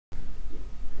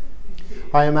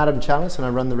Hi, I'm Adam Challis and I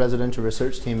run the residential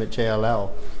research team at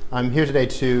JLL. I'm here today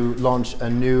to launch a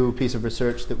new piece of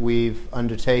research that we've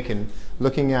undertaken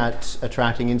looking at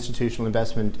attracting institutional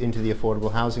investment into the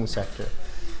affordable housing sector.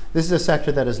 This is a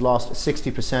sector that has lost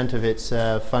 60% of its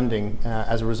funding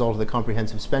as a result of the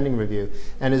comprehensive spending review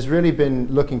and has really been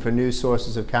looking for new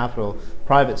sources of capital,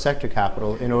 private sector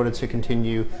capital, in order to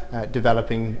continue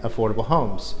developing affordable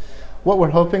homes. What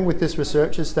we're hoping with this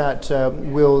research is that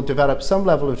we'll develop some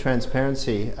level of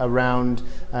transparency around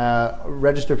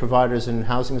registered providers and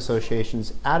housing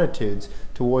associations' attitudes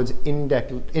towards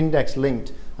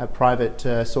index-linked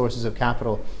private sources of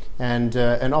capital. And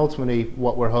ultimately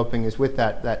what we're hoping is with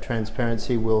that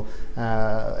transparency will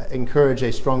encourage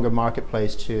a stronger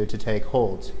marketplace to take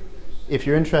hold. If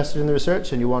you're interested in the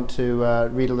research and you want to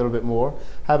read a little bit more,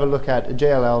 have a look at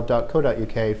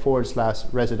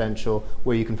jll.co.uk/residential,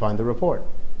 where you can find the report.